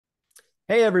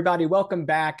Hey, everybody, welcome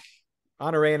back.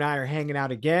 Honore and I are hanging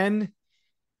out again.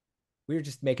 We're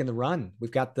just making the run.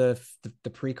 We've got the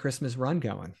pre-Christmas run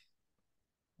going.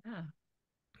 Yeah.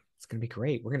 It's going to be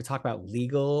great. We're going to talk about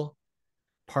legal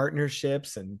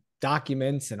partnerships and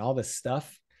documents and all this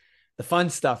stuff, the fun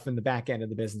stuff in the back end of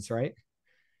the business, right?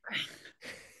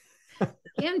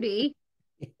 Can be,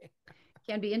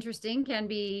 can be interesting, can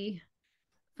be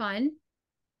fun.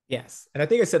 Yes. And I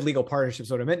think I said legal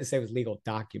partnerships. What I meant to say was legal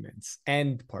documents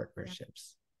and Yeah.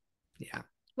 partnerships. Yeah,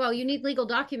 Well, you need legal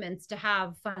documents to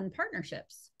have fun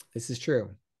partnerships. this is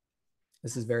true.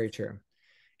 This is Yes. very true.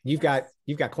 You've got Yes.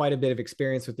 you've got quite a bit of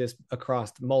experience with this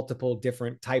across multiple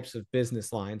different types of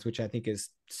business lines, which I think is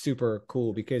super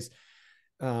cool because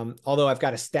although I've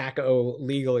got a stack of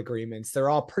legal agreements, they're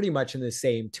all pretty much in the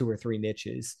same two or three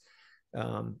niches.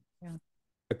 Um, Yeah.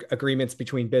 Agreements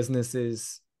between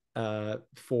businesses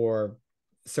for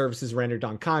services rendered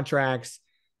on contracts,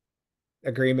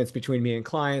 agreements between me and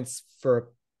clients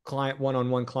for client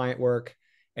one-on-one client work,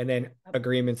 and then Yep.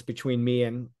 agreements between me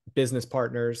and business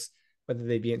partners, whether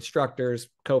they be instructors,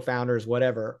 co-founders,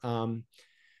 whatever.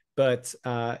 But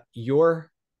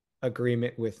your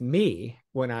agreement with me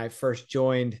when I first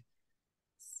joined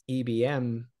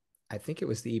EBM, I think it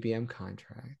was the EBM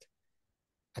contract.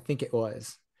 I think it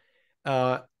was.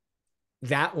 Uh,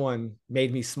 that one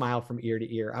made me smile from ear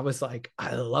to ear. I was like,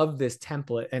 I love this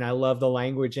template and I love the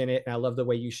language in it. And I love the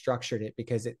way you structured it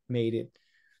because it made it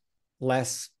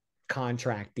less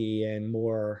contracty and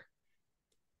more,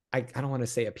 I don't want to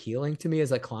say appealing to me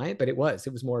as a client, but it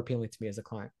was more appealing to me as a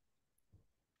client.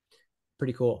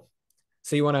 Pretty cool.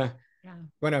 So you Yeah.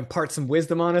 want to impart some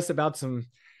wisdom on us about some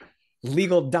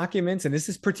legal documents? And is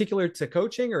this particular to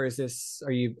coaching, or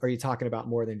are you talking about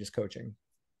more than just coaching?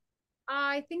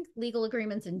 I think legal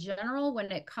agreements in general,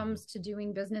 when it comes to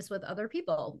doing business with other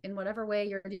people in whatever way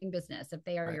you're doing business, if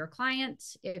they are Right. your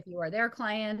client, if you are their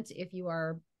client, if you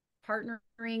are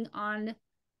partnering on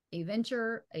a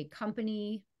venture, a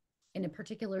company in a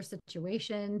particular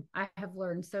situation, I have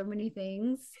learned so many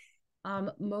things.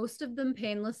 Most of them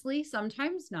painlessly,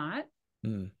 sometimes not.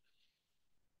 Mm.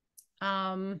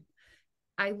 Um,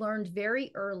 I learned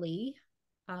very early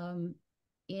um,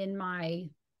 in my,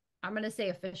 I'm going to say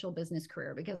official business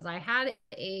career, because I had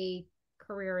a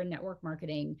career in network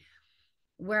marketing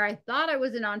where I thought I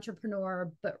was an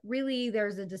entrepreneur, but really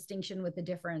there's a distinction with the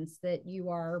difference that you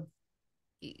are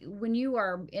when you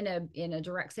are in a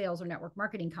direct sales or network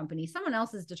marketing company, someone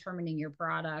else is determining your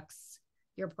products,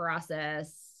 your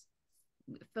process,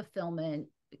 fulfillment,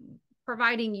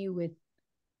 providing you with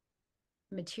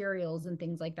materials and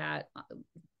things like that.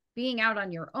 Being out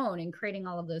on your own and creating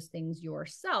all of those things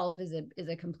yourself is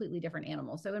a completely different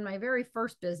animal. So in my very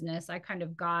first business, I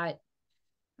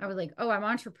was like, oh, I'm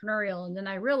entrepreneurial. And then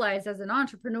I realized as an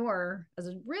entrepreneur, as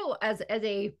a real as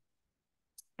a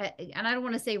and I don't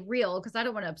want to say real because I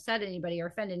don't want to upset anybody or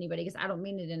offend anybody, because I don't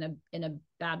mean it in a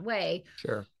bad way.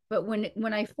 Sure. But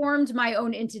when I formed my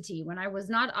own entity, when I was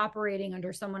not operating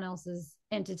under someone else's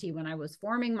entity, when I was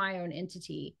forming my own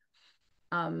entity,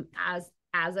 as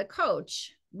a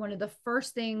coach, one of the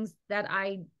first things that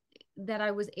I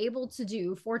was able to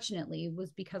do, fortunately,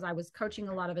 was because I was coaching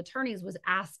a lot of attorneys, was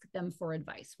ask them for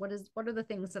advice. What are the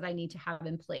things that I need to have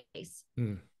in place?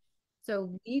 Mm.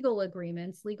 So legal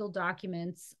agreements, legal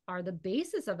documents are the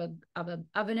basis of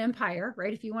an empire,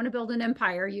 right? If you want to build an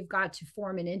empire, you've got to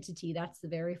form an entity. That's the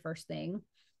very first thing.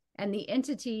 And the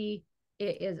entity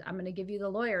is, I'm going to give you the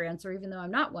lawyer answer, even though I'm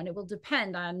not one. It will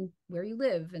depend on where you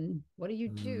live and what do you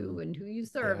do Mm. and who you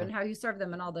serve Yeah. and how you serve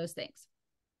them and all those things.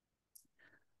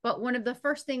 But one of the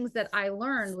first things that I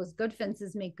learned was good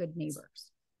fences make good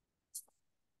neighbors.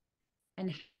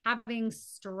 And having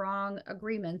strong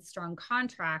agreements, strong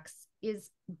contracts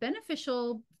is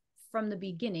beneficial from the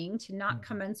beginning, to not Mm.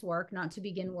 commence work, not to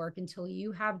begin work until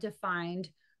you have defined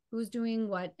who's doing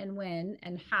what and when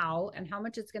and how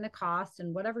much it's going to cost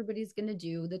and what everybody's going to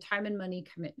do, the time and money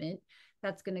commitment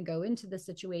that's going to go into the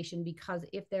situation. Because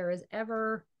if there is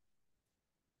ever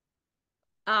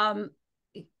um,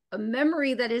 a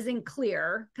memory that isn't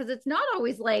clear, because it's not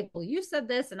always like, well, you said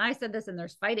this and I said this and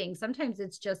there's fighting. Sometimes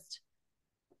it's just,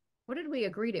 what did we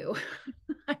agree to?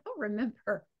 I don't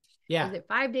remember. Yeah. Is it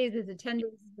 5 days? Is it 10 days?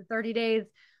 Is it 30 days?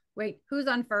 Wait, who's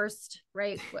on first?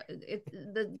 Right.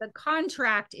 The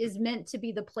contract is meant to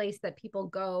be the place that people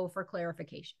go for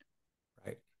clarification.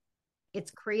 Right.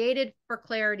 It's created for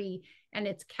clarity and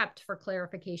it's kept for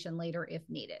clarification later if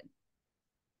needed.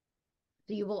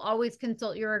 So you will always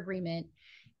consult your agreement.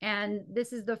 And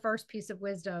this is the first piece of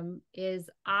wisdom, is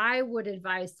I would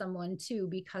advise someone to,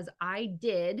 because I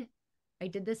did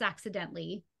this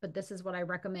accidentally, but this is what I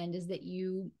recommend, is that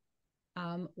you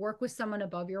Work with someone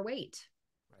above your weight.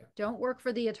 Right. Don't work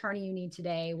for the attorney you need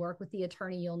today. Work with the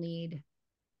attorney you'll need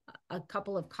a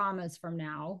couple of commas from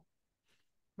now,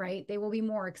 right? They will be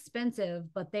more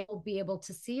expensive, but they will be able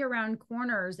to see around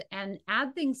corners and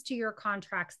add things to your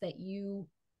contracts that you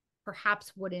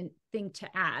perhaps wouldn't think to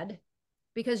add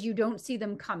because you don't see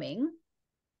them coming.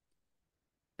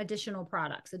 Additional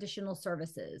products, additional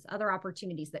services, other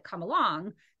opportunities that come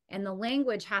along. And the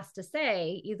language has to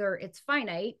say either it's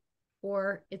finite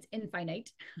or it's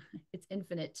infinite, it's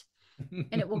infinite,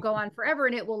 and it will go on forever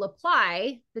and it will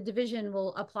apply, the division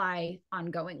will apply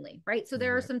ongoingly, right? So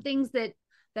there are Right. some things that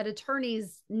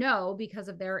attorneys know because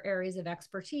of their areas of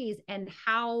expertise and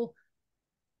how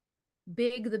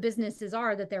big the businesses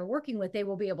are that they're working with, they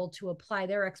will be able to apply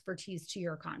their expertise to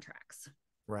your contracts.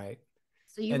 Right.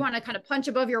 So you And want to kind of punch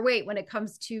above your weight when it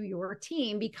comes to your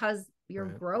team because you're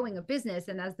right. growing a business.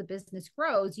 And as the business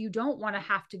grows, you don't want to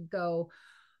have to go,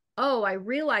 oh, I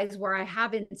realize where I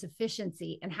have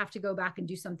insufficiency and have to go back and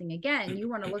do something again. You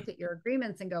want to look at your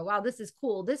agreements and go, wow, this is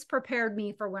cool. This prepared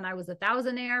me for when I was a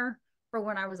thousandaire, for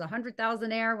when I was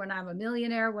 100,000aire, when I'm a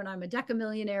millionaire, when I'm a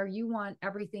decamillionaire. You want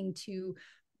everything to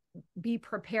be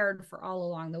prepared for all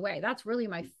along the way. That's really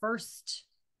my first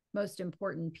most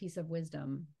important piece of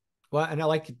wisdom. Well, and I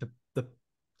like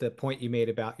the point you made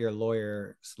about your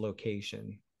lawyer's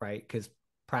location, right? Because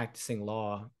practicing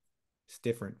law is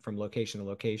different from location to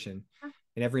location.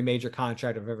 In every major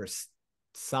contract I've ever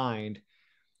signed,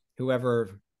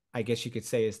 whoever I guess you could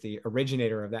say is the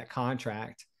originator of that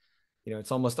contract,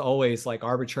 it's almost always like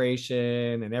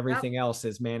arbitration and Yep. everything else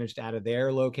is managed out of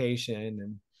their location.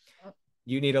 And Yep.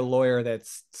 you need a lawyer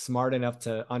that's smart enough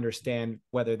to understand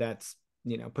whether that's,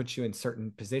 puts you in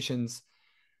certain positions,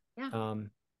 Yeah.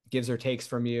 gives or takes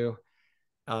from you,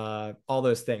 all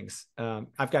those things.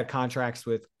 I've got contracts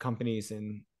with companies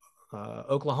in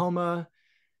Oklahoma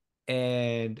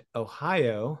and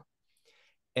Ohio.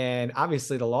 And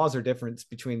obviously the laws are different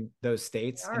between those They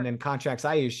states. And are. then contracts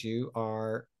I issue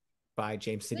are by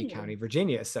James City Virginia. County,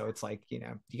 Virginia. So it's like, you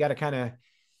got to kind of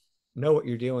know what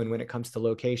you're doing when it comes to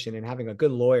location, and having a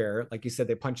good lawyer, like you said,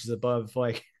 that punches above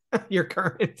like your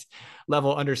current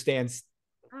level,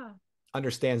 Ah,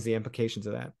 understands the implications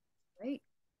of that. right.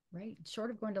 Right. Short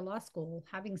of going to law school,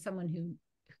 having someone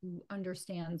who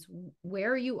understands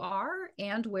where you are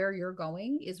and where you're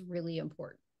going is really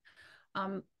important.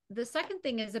 The second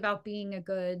thing is about being a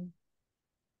good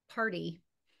party,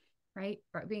 right?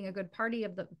 Being a good party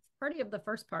of the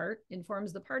first part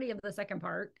informs the party of the second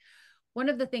part. One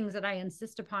of the things that I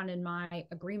insist upon in my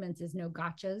agreements is no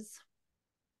gotchas.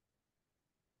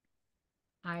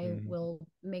 I Mm-hmm. will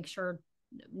make sure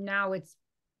now it's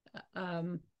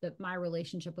that my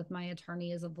relationship with my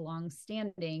attorney is of long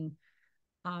standing.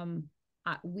 Um,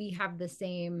 we have the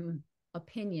same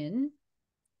opinion,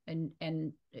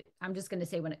 and I'm just going to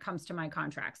say when it comes to my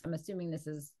contracts, I'm assuming this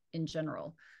is in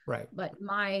general, Right. but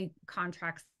my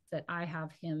contracts that I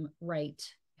have him write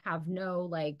have no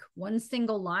like one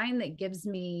single line that gives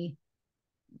me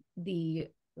the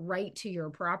right to your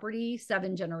property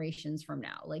 7 generations from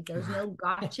now. Like there's no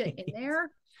gotcha in Right.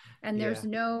 there. And Yeah. there's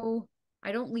no,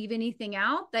 I don't leave anything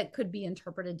out that could be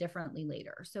interpreted differently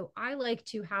later. So I like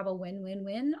to have a win win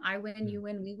win. I win, Mm. you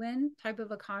win, we win type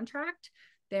of a contract.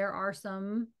 There are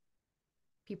some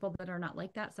people that are not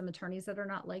like that, some attorneys that are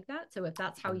not like that. So if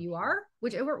that's how Sure. you are,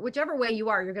 whichever way you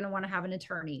are, you're going to want to have an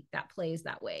attorney that plays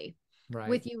that way Right.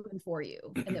 with you and for you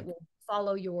and that will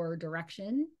follow your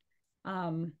direction.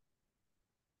 Um,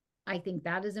 I think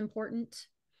that is important.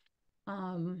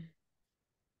 Um,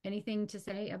 Anything to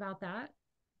say about that?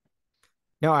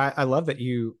 No, I love that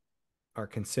you are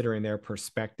considering their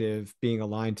perspective being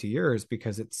aligned to yours,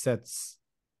 because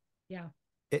Yeah.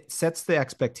 it sets the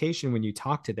expectation when you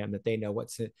talk to them that they know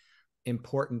what's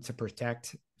important to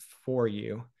protect for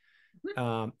you,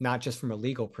 not just from a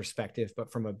legal perspective,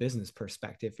 but from a business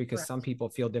perspective, because some Correct. people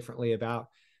feel differently about,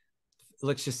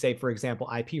 let's just say, for example,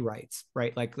 IP rights,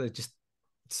 right? Like just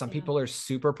some Yeah. people are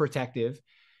super protective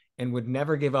and would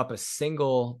never give up a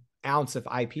single ounce of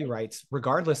IP Right. rights,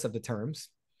 regardless of the terms.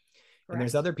 And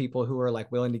there's Correct. other people who are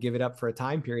like willing to give it up for a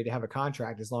time period to have a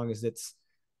contract, as long as it's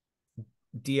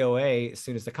DOA. As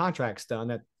soon as the contract's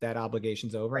done, that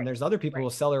obligation's over. And Right. there's other people who Right. will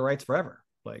sell their rights forever.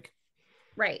 Like,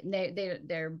 Right. And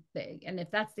and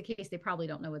if that's the case, they probably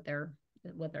don't know what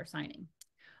they're signing.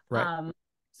 right. Um,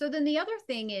 so then the other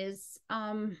thing is,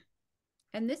 and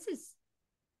this is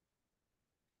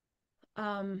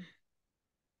um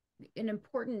an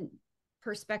important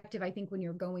perspective, I think, when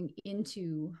you're going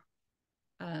into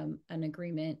an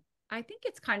agreement. I think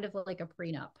it's kind of like a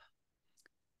prenup.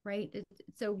 right?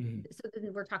 So, Mhm. so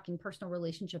then we're talking personal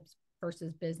relationships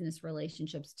versus business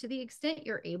relationships. To the extent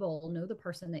you're able, know the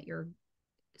person that you're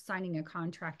signing a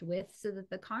contract with, so that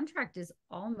the contract is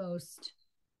almost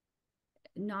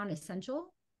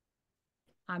non-essential.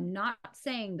 I'm not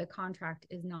saying the contract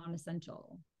is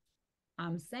non-essential.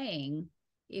 I'm saying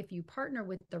if you partner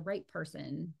with the right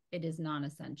person, it is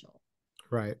non-essential.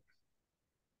 Right.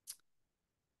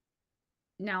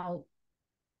 Now,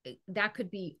 that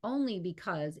could be only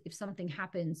because if something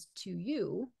happens to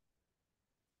you,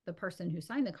 the person who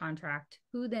signed the contract,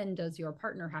 who then does your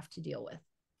partner have to deal with?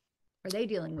 Are they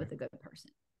dealing with a good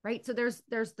person? Right. So there's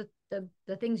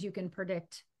the things you can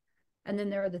predict, and then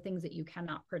there are the things that you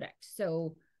cannot predict.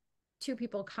 So two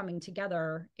people coming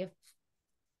together, if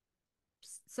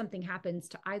something happens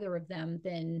to either of them,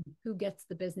 then who gets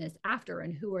the business after,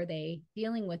 and who are they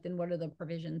dealing with, and what are the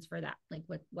provisions for that? Like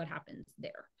what happens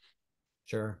there?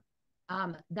 Sure.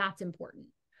 That's important.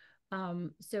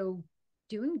 So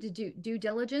doing due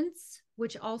diligence,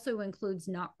 which also includes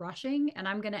not rushing, and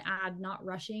I'm going to add not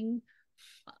rushing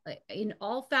in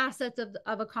all facets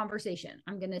of a conversation.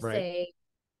 I'm going to Right. say,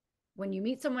 when you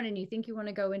meet someone and you think you want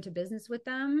to go into business with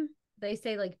them, they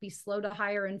say, like, be slow to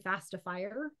hire and fast to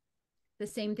fire. The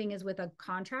same thing is with a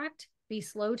contract. Be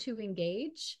slow to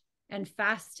engage and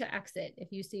fast to exit.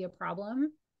 If you see a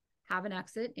problem, have an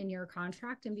exit in your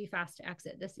contract and be fast to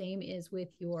exit. The same is with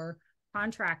your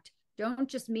contract. Don't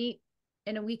just meet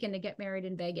in a weekend to get married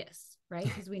in Vegas, right?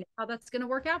 Because we know how that's going to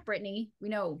work out, Brittany. We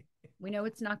know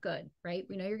it's not good, right?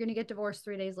 We know you're going to get divorced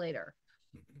 3 days later.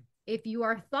 If you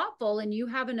are thoughtful and you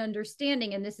have an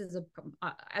understanding, and this is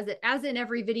as in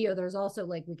every video, there's also,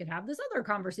 like, we could have this other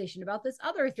conversation about this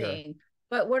other Sure. thing,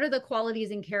 but what are the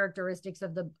qualities and characteristics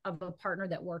of a partner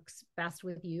that works best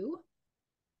with you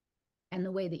and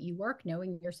the way that you work,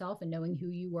 knowing yourself and knowing who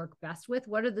you work best with?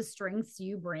 What are the strengths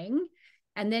you bring?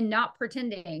 And then not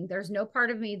pretending. There's no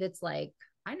part of me that's like,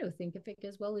 I know Thinkific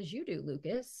as well as you do,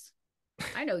 Lucas.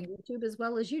 I know YouTube as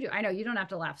well as you do. I know you don't have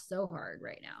to laugh so hard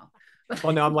right now.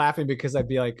 Well, no, I'm laughing because I'd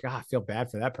be like, I feel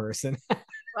bad for that person.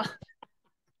 Well,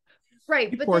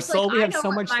 right. You But poor it's like, soul. We I have know so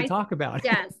what much to my, talk about.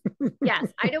 yes,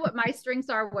 yes, I know what my strengths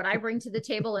are, what I bring to the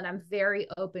table. And I'm very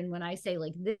open when I say,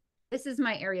 like, this is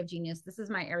my area of genius. This is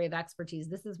my area of expertise.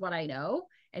 This is what I know.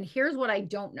 And here's what I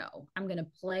don't know. I'm going to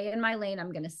play in my lane.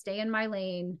 I'm going to stay in my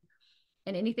lane.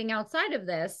 And anything outside of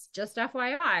this, just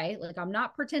FYI, like, I'm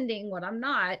not pretending what I'm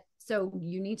not. So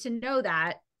you need to know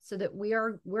that, so that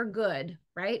we're good,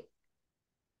 right?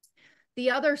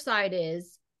 The other side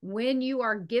is, when you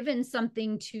are given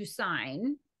something to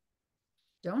sign,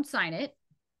 don't sign it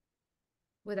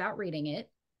without reading it.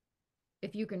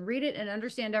 If you can read it and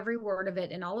understand every word of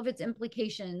it and all of its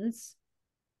implications,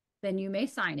 then you may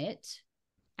sign it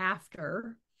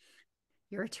after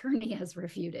your attorney has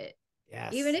reviewed it.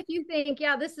 Even Yes. if you think,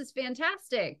 yeah, this is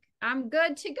fantastic, I'm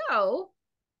good to go,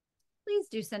 please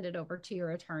do send it over to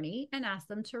your attorney and ask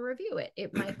them to review it.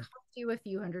 It might cost you a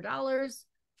few $100s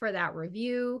for that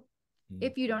review.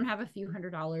 If you don't have a few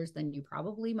 $100s, then you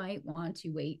probably might want to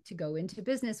wait to go into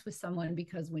business with someone,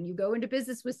 because when you go into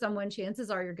business with someone,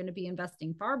 chances are you're going to be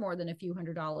investing far more than a few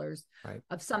 $100s Right.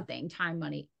 of something, time,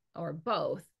 money, or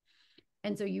both.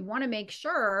 And so you want to make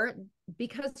sure,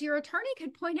 because your attorney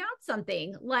could point out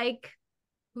something like,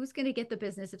 who's going to get the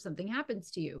business if something happens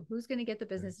to you? Who's going to get the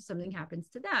business if something happens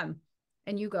to them?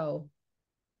 And you go,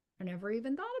 I never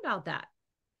even thought about that.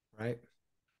 Right.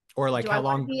 Or like Do I how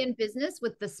want to long? be in business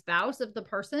with the spouse of the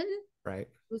person Right.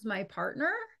 who's my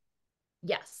partner?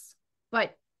 Yes,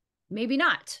 but maybe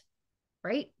not.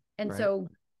 Right. And Right. so,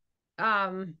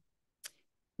 um,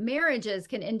 marriages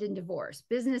can end in divorce,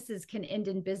 businesses can end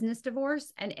in business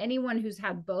divorce. And anyone who's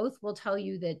had both will tell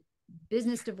you that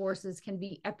business divorces can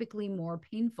be epically more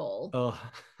painful.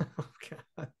 Oh,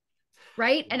 God.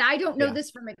 Right. And I don't know Yeah.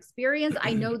 this from experience.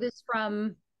 I know this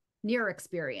from near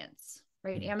experience.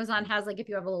 Right. Amazon has, like, if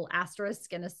you have a little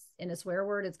asterisk in a swear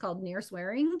word, it's called near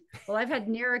swearing. Well, I've had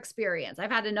near experience. I've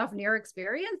had enough near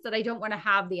experience that I don't want to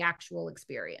have the actual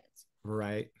experience.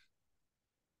 Right.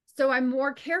 So I'm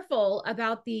more careful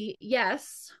about the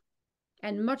yes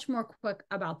and much more quick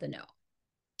about the no.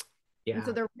 And so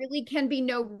Yeah. there really can be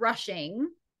no rushing.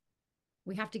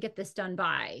 We have to get this done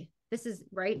by. This is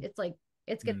right. It's like,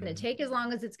 it's going to Mm. take as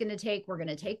long as it's going to take. We're going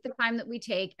to take the time that we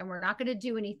take, and we're not going to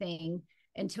do anything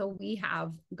until we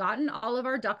have gotten all of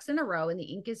our ducks in a row and the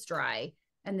ink is dry.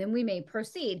 And then we may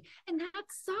proceed. And that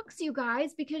sucks, you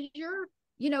guys, because you're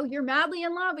madly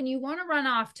in love and you want to run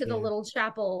off to the Yeah. little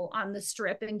chapel on the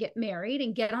strip and get married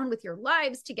and get on with your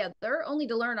lives together, only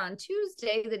to learn on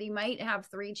Tuesday that he might have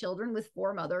 3 children with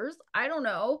 4 mothers. I don't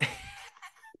know.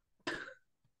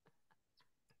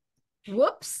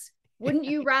 Whoops. Wouldn't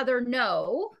you rather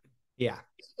know? Yeah.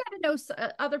 You got to know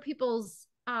other people's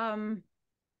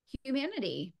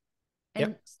humanity,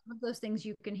 and Yep. some of those things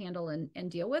you can handle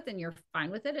and deal with, and you're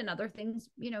fine with it, and other things,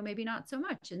 maybe not so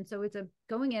much. And so it's a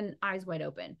going in eyes wide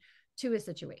open to a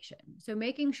situation. So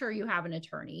making sure you have an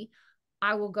attorney.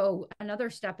 I will go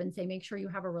another step and say make sure you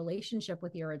have a relationship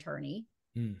with your attorney,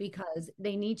 Mm. because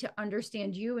they need to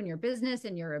understand you and your business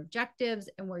and your objectives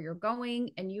and where you're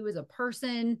going and you as a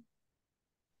person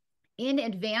in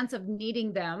advance of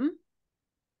needing them,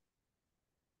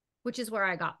 which is where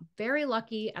I got very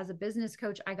lucky as a business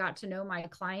coach. I got to know my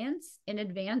clients in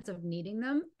advance of needing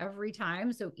them every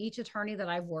time. So each attorney that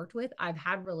I've worked with, I've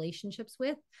had relationships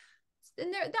with.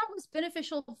 And that was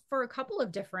beneficial for a couple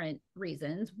of different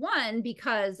reasons. One,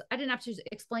 because I didn't have to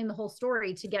explain the whole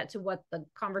story to get to what the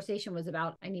conversation was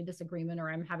about. I need this agreement, or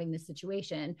I'm having this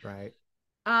situation. Right.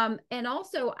 And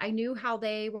also I knew how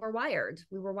they were wired.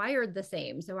 We were wired the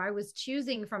same. So I was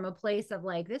choosing from a place of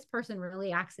like, this person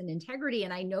really acts in integrity.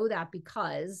 And I know that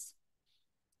because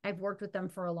I've worked with them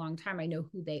for a long time. I know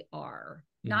who they are,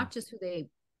 Mm. not just who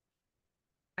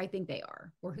I think they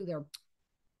are, or who they're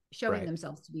showing Right.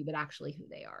 themselves to be, but actually who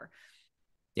they are.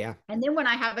 Yeah. And then when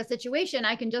I have a situation,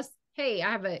 I can just, hey,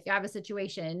 I have a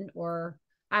situation, or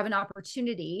I have an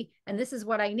opportunity, and this is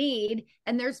what I need.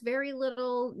 And there's very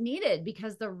little needed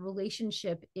because the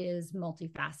relationship is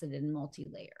multifaceted and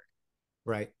multi-layered.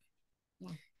 Right. Yeah.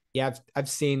 Yeah. I've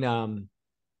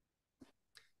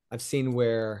seen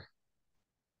where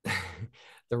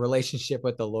the relationship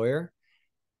with the lawyer,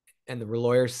 and the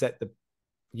lawyer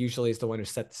usually is the one who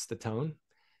sets the tone,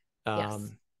 Yes.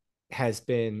 um, has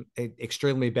been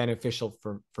extremely beneficial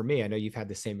for me. I know you've had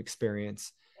the same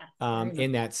experience, Yes. Very much.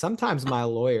 in that sometimes my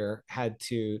lawyer had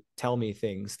to tell me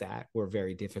things that were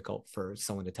very difficult for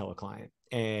someone to tell a client,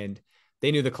 and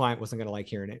they knew the client wasn't going to like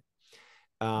hearing it.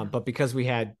 Yeah. But because we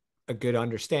had a good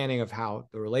understanding of how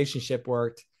the relationship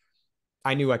worked,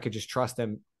 I knew I could just trust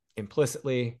them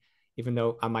implicitly, even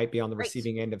though I might be on the Great.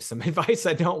 receiving end of some advice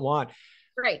I don't want.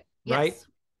 Great. Right. Yes.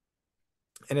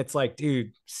 And it's like,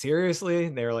 dude, seriously?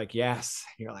 And they're like, yes.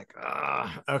 And you're like,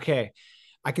 okay.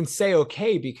 I can say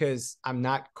okay because I'm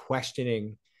not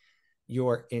questioning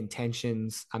your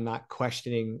intentions. I'm not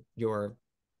questioning your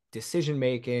decision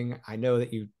making. I know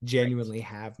that you Great. genuinely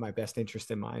have my best interest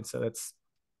in mind. So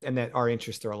and that our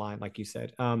interests are aligned, like you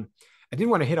said. I did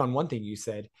want to hit on one thing you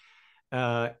said,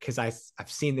 because I've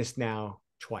seen this now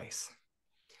twice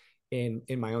in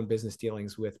my own business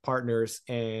dealings with partners,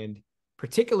 and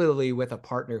particularly with a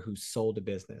partner who sold a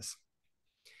business.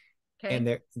 And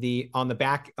Okay. the on the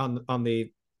back on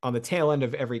the tail end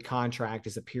of every contract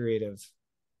is a period of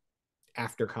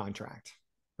after contract,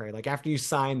 right? Like after you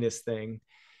sign this thing,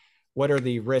 what are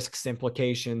the risks,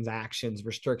 implications, actions,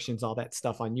 restrictions, all that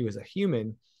stuff on you as a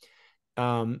human?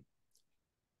 Um,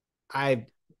 I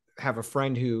have a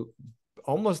friend who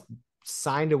almost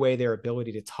signed away their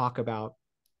ability to talk about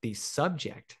the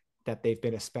subject that they've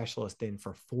been a specialist in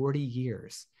for 40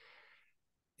 years.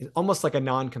 It's almost like a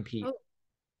non-compete. Oh.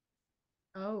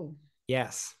 Oh.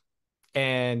 Yes.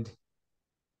 And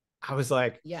I was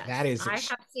like, that Yes. is, I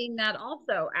have seen that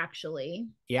also, actually.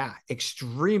 yeah,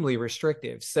 extremely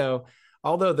restrictive. So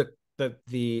although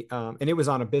and it was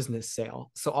on a business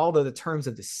sale. So although the terms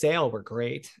of the sale were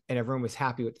great and everyone was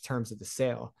happy with the terms of the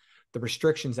sale, the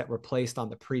restrictions that were placed on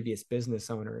the previous business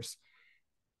owners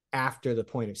after the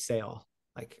point of sale,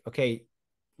 like, okay,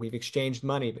 we've exchanged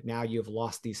money, but now you've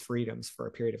lost these freedoms for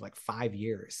a period of like 5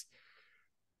 years,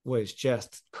 was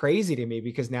just crazy to me,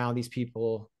 because now these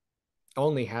people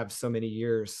only have so many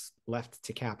years left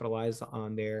to capitalize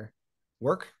on their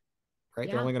work, right?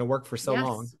 They're Yeah. only going to work for so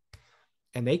long, Yes.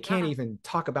 and they can't Yeah. even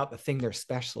talk about the thing they're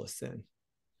specialists in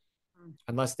Mm.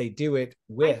 unless they do it I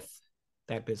with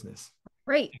that business.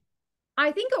 Great.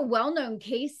 I think a well-known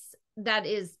case that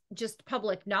is just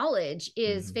public knowledge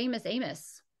is Mm-hmm. Famous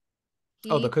Amos.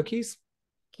 Oh, the He cookies?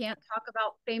 can't talk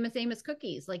about Famous Amos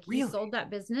cookies. Like, he Really? sold that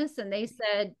business and they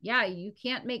said, yeah, you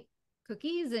can't make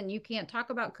cookies, and you can't talk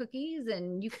about cookies,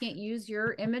 and you can't use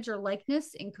your image or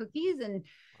likeness in cookies, and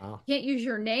Wow. can't use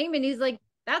your name. And he's like,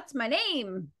 that's my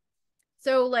name.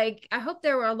 So like, I hope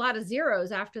there were a lot of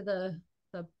zeros after the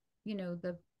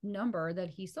the number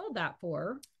that he sold that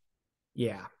for.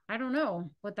 Yeah. I don't know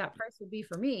what that price would be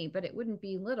for me, but it wouldn't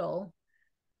be little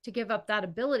to give up that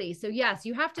ability. So yes,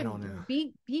 you have I to don't know.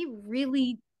 be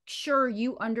really sure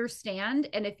you understand.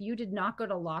 And if you did not go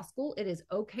to law school, it is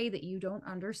okay that you don't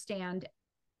understand Right.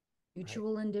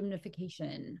 mutual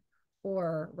indemnification,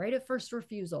 or right of first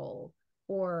refusal,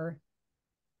 or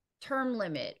term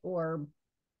limit, or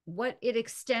what it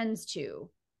extends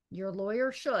to. Your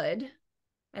lawyer should.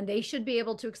 and they should be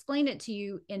able to explain it to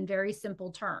you in very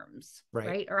simple terms, Right.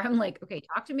 right? Or I'm like, okay,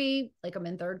 talk to me like I'm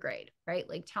in third grade, right?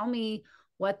 Like, tell me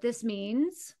what this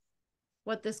means,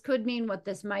 what this could mean, what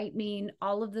this might mean,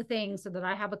 all of the things, so that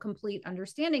I have a complete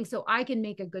understanding so I can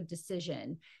make a good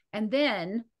decision. And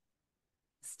then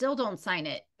still don't sign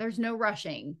it. There's no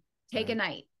rushing. Take a Right.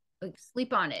 night, like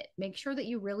sleep on it. Make sure that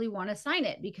you really want to sign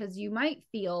it, because you might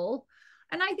feel,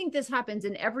 and I think this happens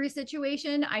in every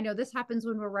situation. I know this happens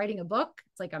when we're writing a book.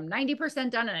 It's like I'm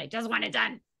 90% done and I just want it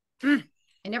done. I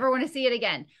never want to see it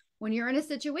again. When you're in a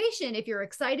situation, if you're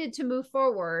excited to move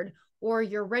forward or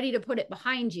you're ready to put it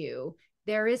behind you,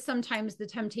 there is sometimes the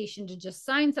temptation to just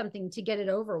sign something to get it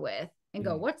over with and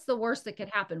go, what's the worst that could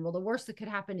happen? Well, the worst that could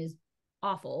happen is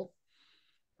awful,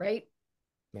 right?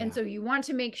 Yeah. And so you want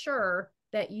to make sure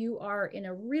that you are in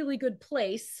a really good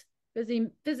place,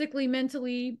 physically,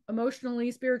 mentally,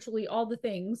 emotionally, spiritually, all the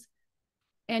things,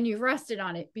 and you've rested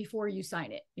on it before you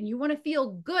sign it. And you want to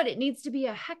feel good. It needs to be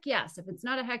a heck yes. If it's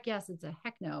not a heck yes, it's a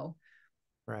heck no.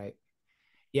 Right.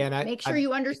 Yeah. And Make sure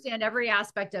you understand every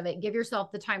aspect of it. Give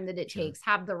yourself the time that it sure. takes,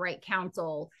 have the right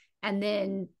counsel, and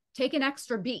then take an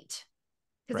extra beat.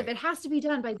 Because Right. if it has to be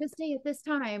done by this day at this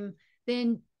time,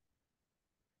 then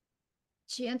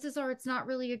chances are it's not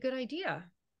really a good idea.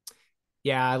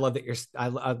 Yeah. I love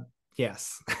that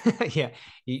yes. Yeah.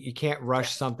 You can't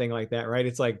rush something like that, right?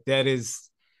 It's like, that is,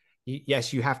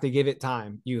 yes, you have to give it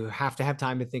time. You have to have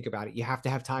time to think about it. You have to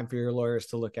have time for your lawyers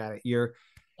to look at it. Yes.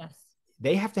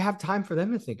 They have to have time for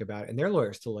them to think about it and their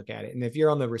lawyers to look at it. And if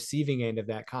you're on the receiving end of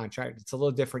that contract, it's a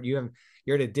little different. You're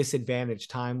at a disadvantage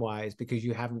time wise because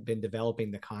you haven't been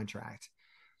developing the contract.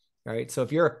 Right. So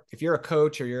if you're a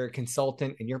coach or you're a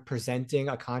consultant and you're presenting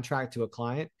a contract to a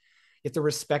client, you have to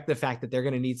respect the fact that they're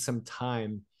going to need some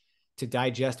time to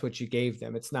digest what you gave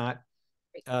them. It's not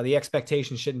the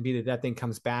expectation shouldn't be that that thing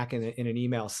comes back in an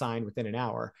email signed within an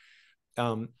hour.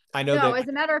 I know No, that. as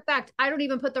a matter of fact, I don't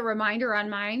even put the reminder on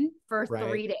mine for Right.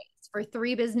 3 days. For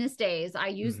 3 business days, I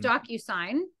use Mm-hmm.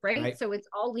 DocuSign, right? Right. So it's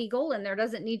all legal and there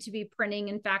doesn't need to be printing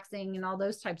and faxing and all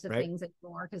those types of Right. things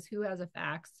anymore, because who has a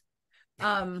fax?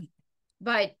 Um,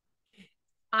 but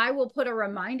I will put a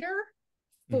reminder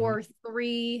Mm-hmm.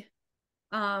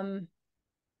 for um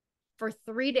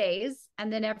 3 days,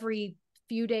 and then every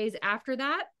few days after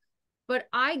that. But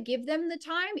I give them the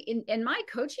time in my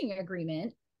coaching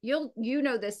agreement. You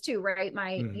know this too, right?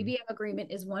 My Mm-hmm. EBM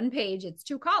agreement is 1 page. It's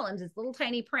 2 columns. It's little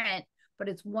tiny print, but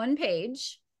it's 1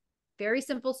 page. Very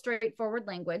simple, straightforward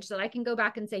language that I can go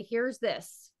back and say, here's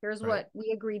this. Here's Right. what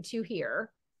we agreed to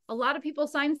here. A lot of people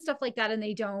sign stuff like that and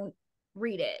they don't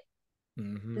read it.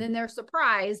 Mm-hmm. And then they're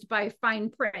surprised by fine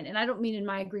print. And I don't mean in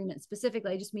my agreement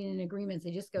specifically. I just mean in agreements.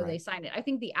 They just go, Right. they sign it. I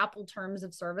think the Apple terms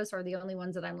of service are the only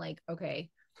ones that I'm like, okay.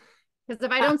 Because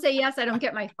if I don't say yes, I don't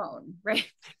get my phone, right?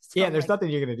 So Yeah. I'm There's like, nothing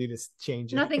you're going to do to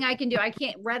change it. nothing I can do. I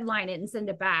can't redline it and send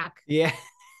it back. Yeah.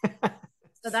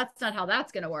 So that's not how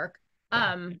that's going to work.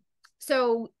 Yeah.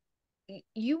 So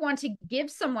you want to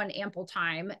give someone ample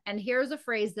time. And here's a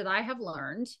phrase that I have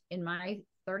learned in my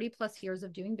 30 plus years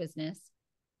of doing business.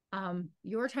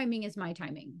 Your timing is my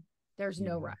timing. There's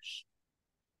no Mm-hmm. rush.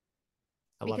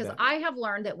 I love Because that. I have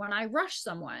learned that when I rush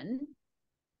someone,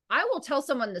 I will tell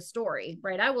someone the story,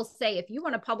 right? I will say, if you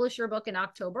want to publish your book in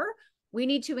October, we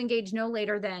need to engage no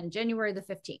later than January the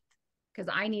 15th,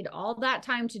 because I need all that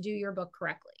time to do your book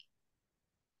correctly.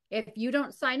 If you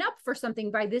don't sign up for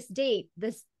something by this date,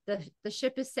 the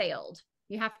ship is sailed.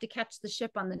 You have to catch the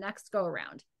ship on the next go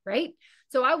around, right?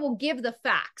 So I will give the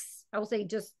facts. I will say,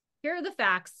 just here are the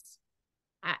facts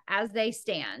as they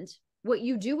stand. What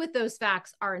you do with those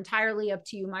facts are entirely up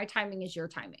to you. My timing is your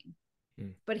timing.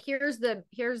 But here's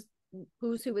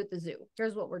who's who at the zoo.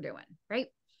 Here's what we're doing, right?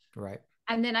 Right.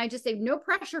 And then I just say, no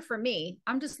pressure from me.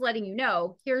 I'm just letting you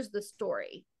know, here's the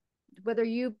story.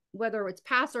 Whether it's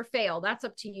pass or fail, that's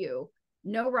up to you.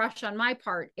 No rush on my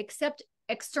part, except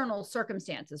external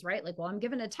circumstances, right? Like, well, I'm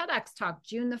giving a TEDx talk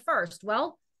June the 1st.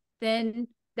 Well, then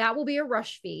that will be a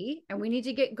rush fee and we need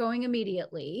to get going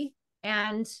immediately.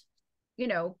 And, you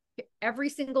know, every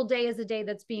single day is a day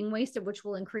that's being wasted, which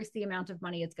will increase the amount of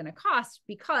money it's going to cost,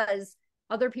 because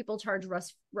other people charge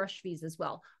rush fees as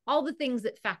well. All the things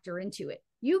that factor into it.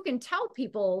 You can tell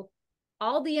people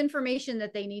all the information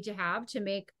that they need to have to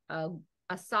make a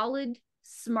solid,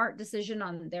 smart decision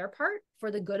on their part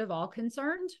for the good of all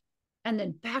concerned, and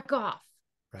then back off.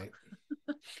 Right.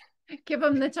 Give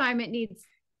them the time it needs.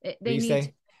 They need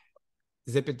say?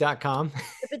 Zipit.com.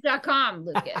 Zipit.com,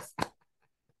 Lucas.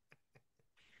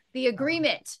 The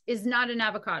agreement is not an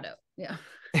avocado. Yeah.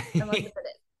 Unless it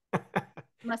is.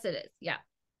 Unless it is. Yeah.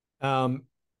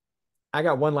 I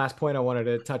got one last point I wanted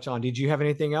to touch on. Did you have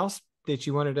anything else that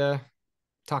you wanted to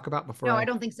talk about before No, I I?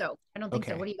 don't think so. I don't think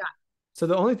so. Okay. What do you got? So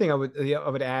the only thing I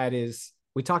would add is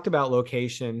we talked about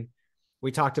location,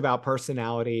 we talked about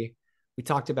personality, we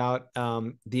talked about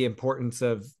the importance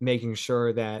of making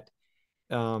sure that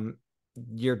um,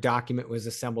 your document was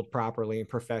assembled properly and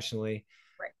professionally,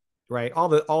 Right. right?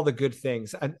 All the good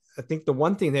things. I think the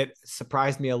one thing that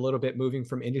surprised me a little bit moving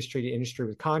from industry to industry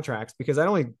with contracts, because I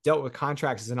only dealt with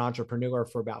contracts as an entrepreneur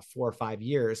for about 4 or 5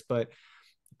 years, but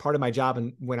part of my job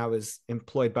and when I was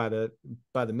employed by the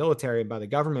military and by the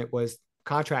government was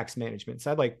contracts management. So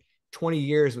I had like 20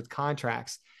 years with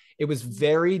contracts. It was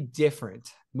very different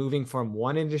moving from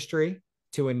one industry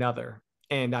to another.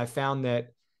 And I found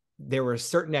that there were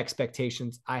certain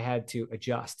expectations I had to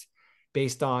adjust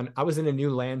based on I was in a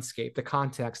new landscape. The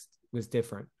context was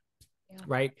different, Yeah.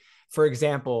 right? For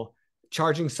example,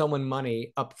 charging someone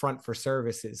money upfront for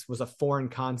services was a foreign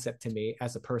concept to me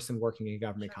as a person working in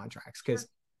government contracts Sure. because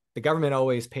the government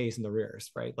always pays in the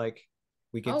rears, right? Like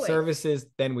we get Always. services,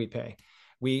 then we pay.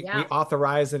 We Yeah.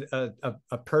 authorize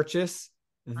a purchase,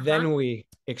 Uh-huh. then we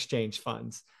exchange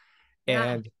funds. Yeah.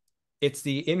 And it's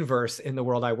the inverse in the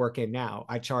world I work in now.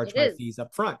 I charge It my is. fees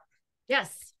up front,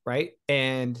 Yes. right?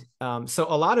 And so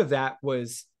a lot of that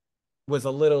was a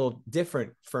little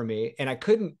different for me, and I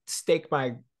couldn't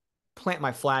plant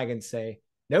my flag and say,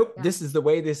 nope, Yeah. this is the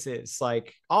way this is.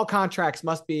 Like all contracts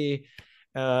must be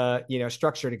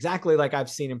structured exactly like I've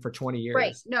seen them for 20 Right.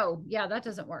 years. No, yeah, that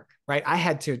doesn't work. Right. I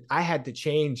had to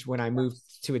change when I moved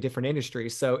to a different industry.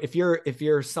 So if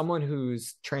you're someone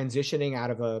who's transitioning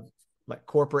out of a like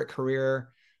corporate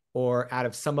career or out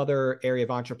of some other area of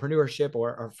entrepreneurship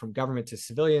or from government to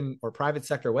civilian or private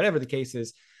sector, whatever the case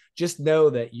is, just know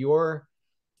that your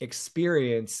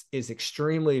experience is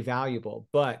extremely valuable,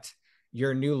 but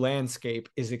your new landscape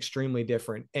is extremely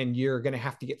different. And you're going to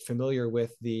have to get familiar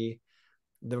with the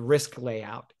risk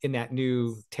layout in that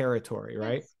new territory,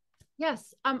 right? Yes.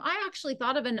 Yes. I actually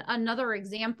thought of another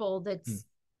example Hmm. that's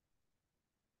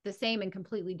the same and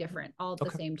completely different all at the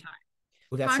Okay. same time.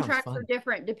 Well, that sounds Contracts are fun.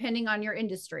 different depending on your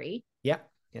industry. Yeah.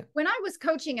 Yeah. When I was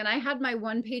coaching and I had my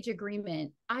one-page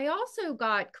agreement, I also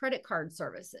got credit card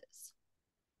services.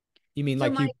 You mean So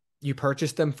like my you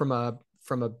purchased them from a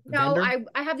no, vendor?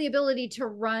 I have the ability to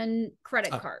run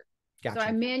credit Oh, card. So I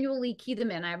gotcha. manually key them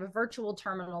in. I have a virtual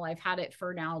terminal. I've had it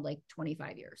for now like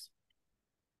 25 years.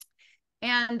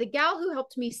 And the gal who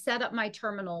helped me set up my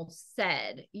terminal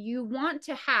said, you want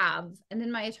to have, and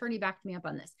then my attorney backed me up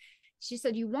on this. She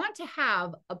said, you want to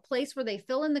have a place where they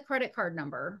fill in the credit card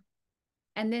number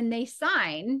and then they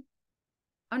sign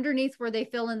underneath where they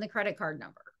fill in the credit card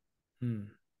number. Hmm.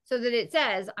 So that it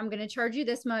says, I'm going to charge you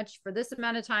this much for this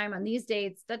amount of time on these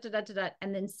dates, da, da, da, da, da,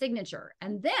 and then signature.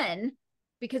 And then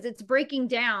because it's breaking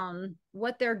down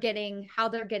what they're getting, how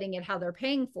they're getting it, how they're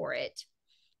paying for it.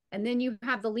 And then you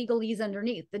have the legalese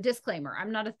underneath, the disclaimer.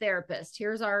 I'm not a therapist.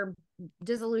 Here's our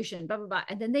dissolution, blah, blah, blah.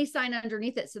 And then they sign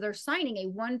underneath it. So they're signing a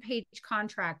one-page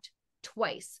contract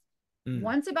twice. Hmm.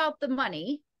 Once about the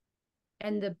money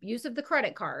and the use of the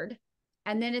credit card.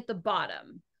 And then at the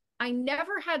bottom, I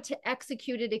never had to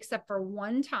execute it except for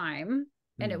one time.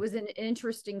 And it Hmm. was an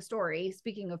interesting story.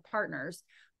 Speaking of partners,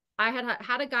 I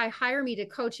had a guy hire me to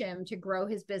coach him to grow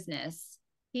his business.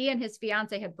 He and his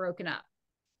fiance had broken up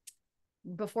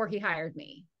before he hired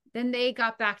me. Then they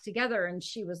got back together and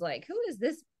she was like, who is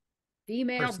this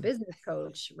female Person. business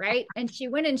coach? Right. And she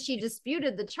went and she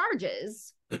disputed the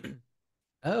charges.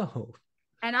 Oh.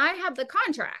 And I had the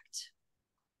contract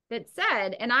that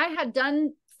said, and I had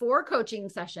done 4 coaching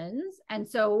sessions. And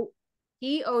so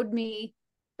he owed me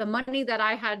the money that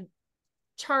I had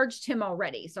charged him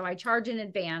already. So I charge in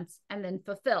advance and then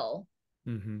fulfill.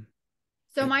 Mm-hmm.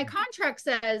 So my contract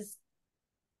says,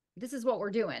 this is what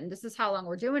we're doing. This is how long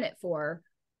we're doing it for.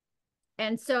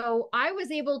 And so I was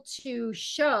able to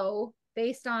show,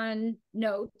 based on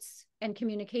notes and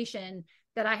communication,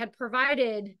 that I had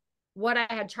provided what I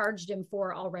had charged him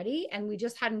for already. And we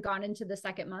just hadn't gone into the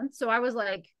second month. So I was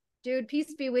like, dude,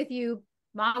 peace be with you.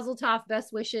 Mazel tov,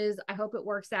 best wishes. I hope it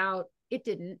works out. It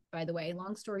didn't, by the way.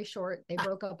 Long story short, they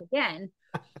broke up again.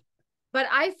 But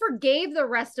I forgave the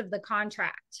rest of the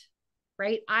contract,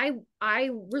 right? I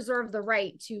reserve the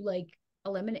right to like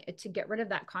eliminate, to get rid of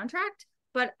that contract,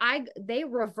 but they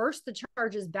reversed the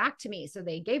charges back to me. So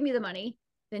they gave me the money.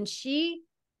 Then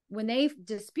when they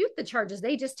dispute the charges,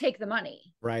 they just take the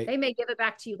money. Right. They may give it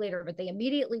back to you later, but they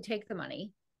immediately take the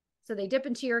money. So they dip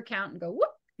into your account and go,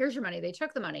 whoop, here's your money. They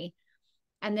took the money.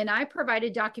 And then I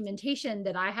provided documentation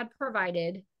that I had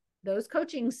provided those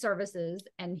coaching services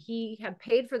and he had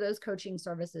paid for those coaching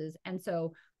services. And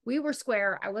so we were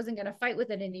square. I wasn't going to fight with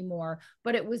it anymore,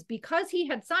 but it was because he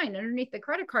had signed underneath the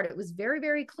credit card. It was very,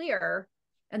 very clear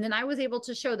And then I was able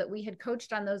to show that we had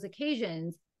coached on those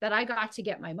occasions, that I got to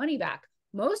get my money back.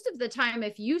 Most of the time,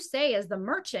 if you say as the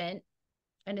merchant,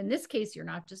 and in this case, you're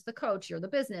not just the coach, you're the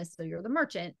business, so you're the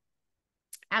merchant,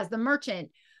 as the merchant.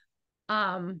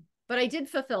 But I did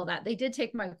fulfill that. They did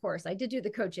take my course. I did do the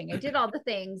coaching. I did all the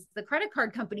things. The credit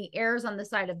card company errs on the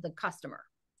side of the customer,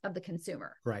 of the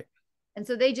consumer. Right. And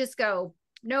so they just go,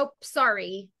 nope,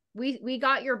 sorry. We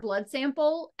got your blood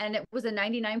sample and it was a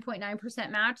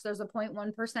 99.9% match. There's a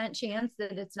 0.1% chance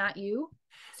that it's not you.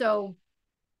 So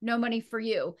no money for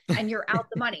you, and you're out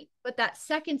the money. But that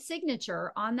second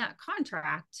signature on that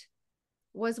contract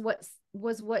was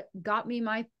what got me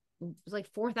my,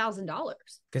 like $4,000,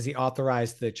 because he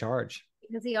authorized the charge.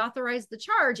 Because he authorized the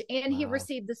charge, and he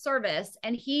received the service,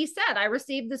 and he said, I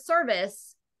received the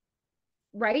service.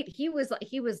 Right. He was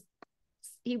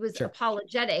sure.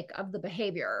 Apologetic of the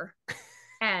behavior.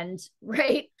 And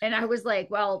right. And I was like,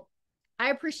 well, I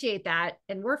appreciate that.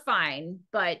 And we're fine,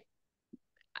 but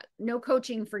no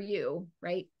coaching for you.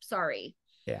 Right. Sorry.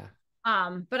 Yeah.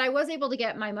 But I was able to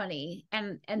get my money,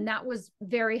 and that was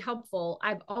very helpful.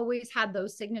 I've always had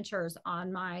those signatures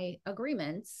on my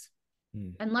agreements,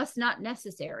 unless not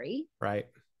necessary. Right.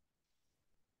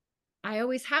 I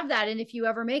always have that. And if you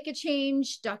ever make a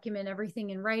change, document everything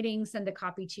in writing, send a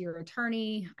copy to your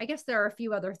attorney. I guess there are a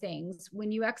few other things.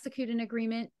 When you execute an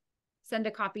agreement, send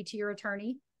a copy to your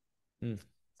attorney.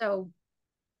 So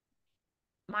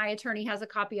my attorney has a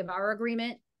copy of our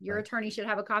agreement. Your attorney should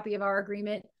have a copy of our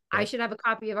agreement. I should have a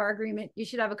copy of our agreement. You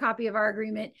should have a copy of our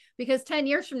agreement, because 10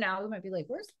 years from now, we might be like,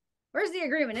 where's the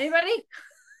agreement? Anybody?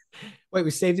 Wait,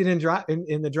 we saved it in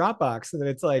the Dropbox, and then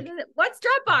it's like, what's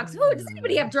Dropbox? Who does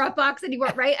anybody have Dropbox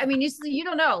anymore? Right? I mean, you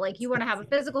don't know. Like, you want to have a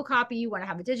physical copy, you want to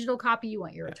have a digital copy, you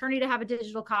want your attorney to have a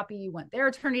digital copy, you want their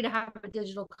attorney to have a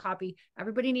digital copy.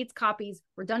 Everybody needs copies.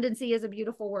 Redundancy is a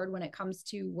beautiful word when it comes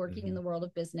to working in the world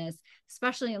of business,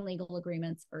 especially in legal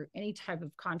agreements or any type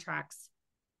of contracts.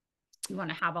 You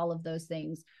want to have all of those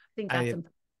things. I think that's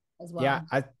important as well. Yeah,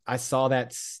 I saw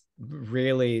that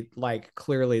really, like,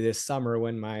 clearly this summer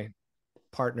when my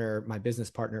business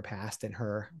partner passed, and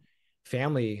her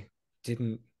family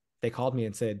they called me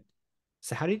and said,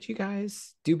 so how did you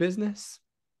guys do business?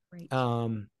 Right.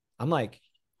 I'm like,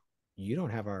 you don't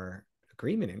have our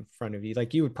agreement in front of you.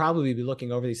 Like, you would probably be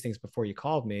looking over these things before you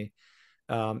called me.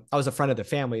 I was a friend of the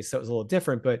family, so it was a little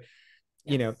different, but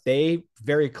you know, they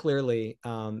very clearly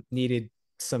needed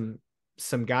some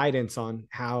guidance on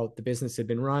how the business had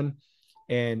been run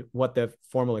and what the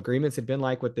formal agreements had been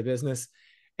like with the business.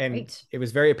 And it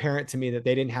was very apparent to me that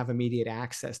they didn't have immediate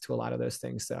access to a lot of those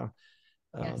things. So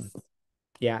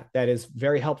yeah, that is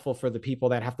very helpful for the people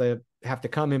that have to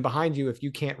come in behind you if you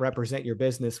can't represent your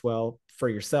business well for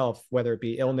yourself, whether it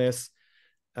be illness,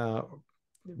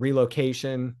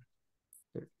 relocation,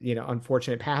 you know,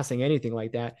 unfortunate passing, anything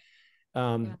like that.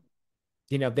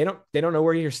 You know, they don't know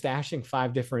where you're stashing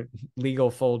 5 different legal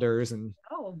folders and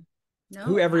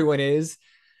who everyone is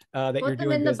that you're doing business with. Put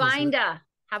them in the binder.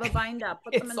 Have a binder.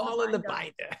 Put them it's all in the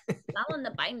binder. It's all in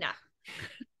the binder.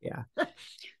 Yeah.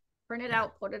 Print it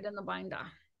out. Put it in the binder.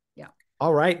 Yeah.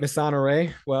 All right, Miss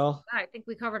Honore. Well, I think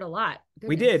we covered a lot. Goodness.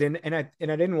 We did, and I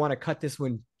didn't want to cut this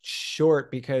one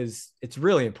short because it's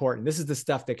really important. This is the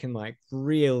stuff that can, like,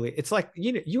 really. It's like,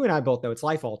 you know, you and I both know it's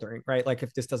life altering, right? Like,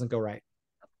 if this doesn't go right.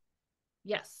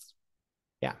 Yes.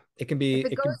 Yeah, it can be.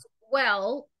 If it goes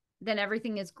well, then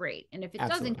everything is great, and if it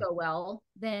doesn't go well,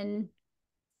 then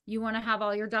you want to have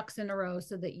all your ducks in a row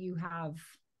so that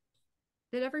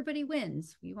that everybody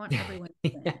wins. You want everyone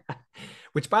to win. Yeah.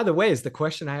 Which, by the way, is the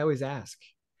question I always ask.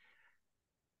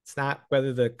 It's not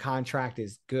whether the contract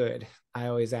is good. I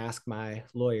always ask my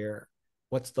lawyer,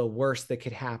 what's the worst that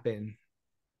could happen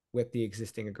with the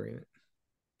existing agreement?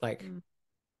 Like,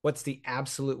 what's the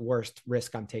absolute worst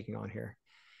risk I'm taking on here?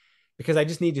 Because I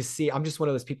just need to see. I'm just one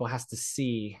of those people who has to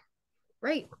see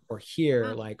or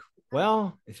hear, like,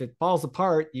 well, if it falls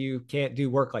apart, you can't do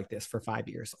work like this for 5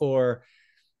 years. Or,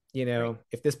 you know,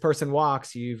 if this person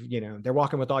walks, you know, they're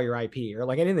walking with all your IP, or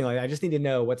like anything like that. I just need to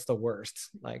know what's the worst.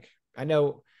 Like, I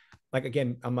know, like,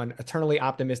 again, I'm an eternally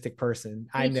optimistic person.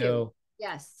 Me too.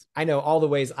 Yes. I know all the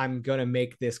ways I'm going to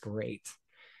make this great.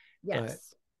 Yes. But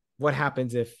what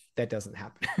happens if that doesn't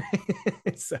happen?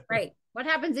 So, right. What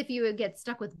happens if you get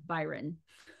stuck with Byron?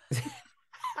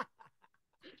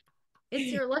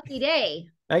 It's your lucky day.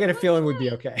 I got a feeling we'd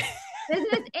be okay.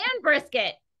 Business and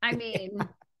brisket. I mean,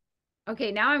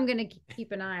 okay, now I'm going to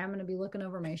keep an eye. I'm going to be looking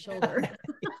over my shoulder.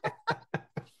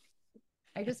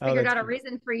 I just figured out a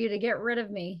reason for you to get rid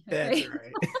of me. Okay?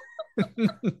 That's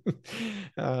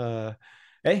right.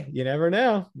 Hey, you never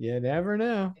know. You never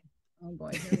know. Oh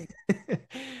boy.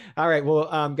 All right.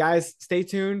 Well, guys, stay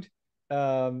tuned.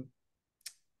 Um,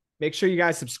 Make sure you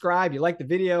guys subscribe. You like the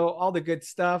video, all the good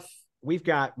stuff. We've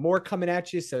got more coming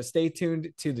at you. So stay tuned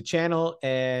to the channel.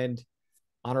 And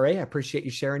Honore, I appreciate you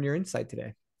sharing your insight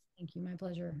today. Thank you. My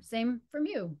pleasure. Same from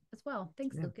you as well.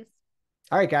 Thanks, Yeah. Lucas.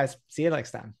 All right, guys. See you next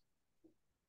time.